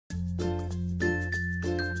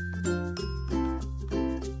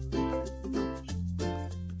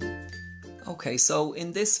Okay, so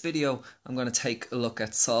in this video I'm going to take a look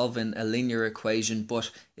at solving a linear equation,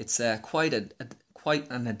 but it's quite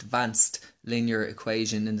an advanced linear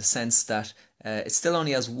equation in the sense that it still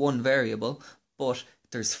only has one variable, but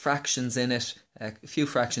there's fractions in it, a few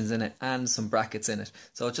fractions in it, and some brackets in it.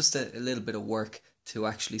 So it's just a little bit of work to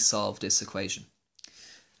actually solve this equation.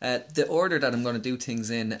 The order that I'm going to do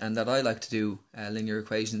things in, and that I like to do linear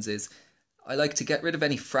equations, is I like to get rid of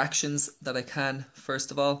any fractions that I can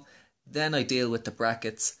first of all. Then I deal with the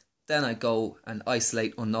brackets, then I go and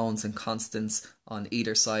isolate unknowns and constants on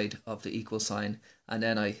either side of the equal sign, and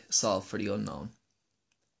then I solve for the unknown.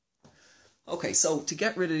 Okay, so to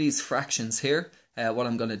get rid of these fractions here, what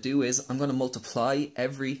I'm going to do is I'm going to multiply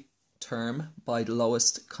every term by the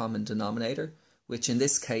lowest common denominator, which in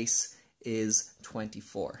this case is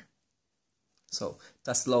 24. So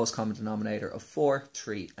that's the lowest common denominator of 4,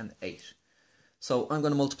 3 and 8. So I'm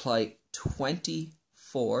going to multiply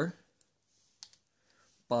 24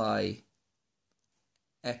 by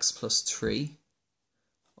x plus 3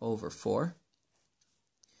 over 4.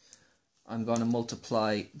 I'm going to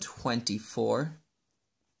multiply 24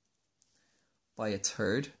 by a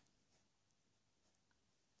third,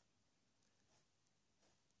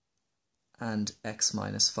 and x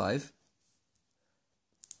minus 5.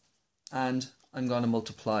 And I'm going to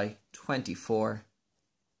multiply 24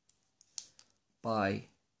 by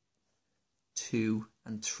 2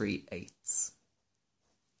 3/8.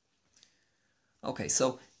 Okay,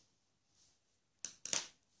 so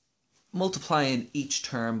multiplying each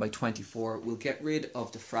term by 24 will get rid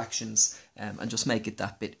of the fractions and just make it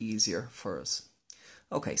that bit easier for us.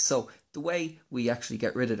 Okay, so the way we actually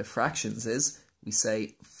get rid of the fractions is we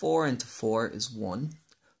say 4 into 4 is 1,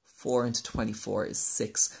 4 into 24 is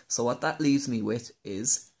 6. So what that leaves me with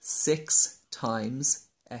is 6 times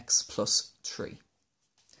x plus 3.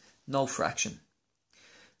 No fraction.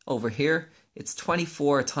 Over here, it's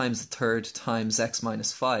 24 times a third times x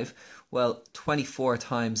minus 5. Well, 24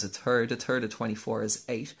 times a third of 24 is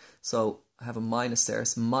 8. So I have a minus there.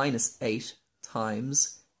 It's minus 8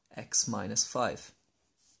 times x minus 5.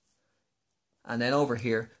 And then over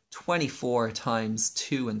here, 24 times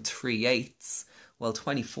 2 3/8. Well,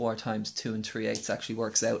 24 times 2 3/8 actually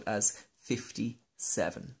works out as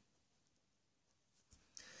 57.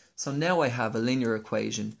 So now I have a linear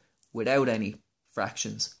equation without any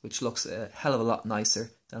fractions, which looks a hell of a lot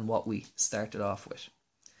nicer than what we started off with.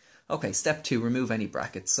 Okay, step 2, remove any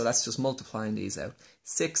brackets. So that's just multiplying these out.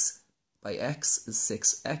 6 by x is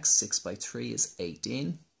 6x, 6 by 3 is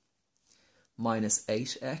 18, minus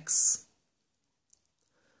 8x,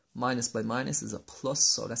 minus by minus is a plus,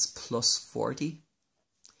 so that's plus 40,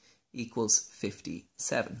 equals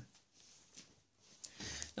 57.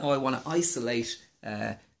 Now I want to isolate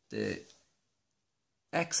the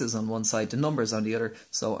x's on one side, the numbers on the other,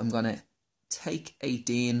 so I'm going to take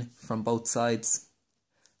 18 from both sides,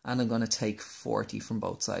 and I'm going to take 40 from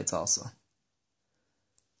both sides also.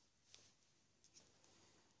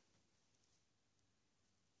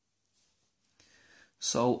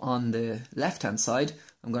 So on the left hand side,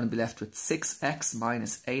 I'm going to be left with 6x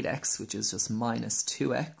minus 8x, which is just minus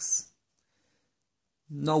 2x.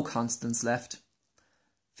 No constants left.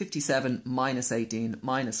 57 minus 18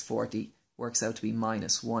 minus 40 works out to be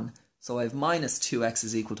minus 1. So I have minus 2x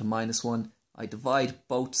is equal to minus 1. I divide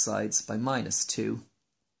both sides by minus 2.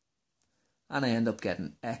 And I end up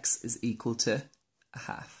getting x is equal to a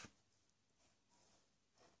half.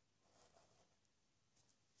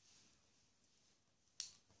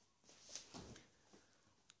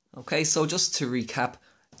 Okay, so just to recap,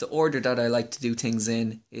 the order that I like to do things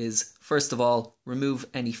in is, first of all, remove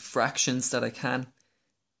any fractions that I can.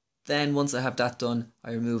 Then once I have that done,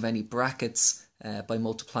 I remove any brackets by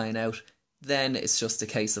multiplying out. Then it's just a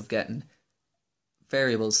case of getting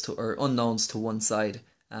variables or unknowns to one side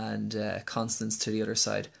and constants to the other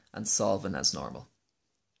side and solving as normal.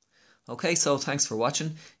 Okay, so thanks for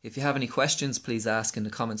watching. If you have any questions, please ask in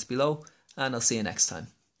the comments below, and I'll see you next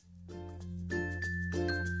time.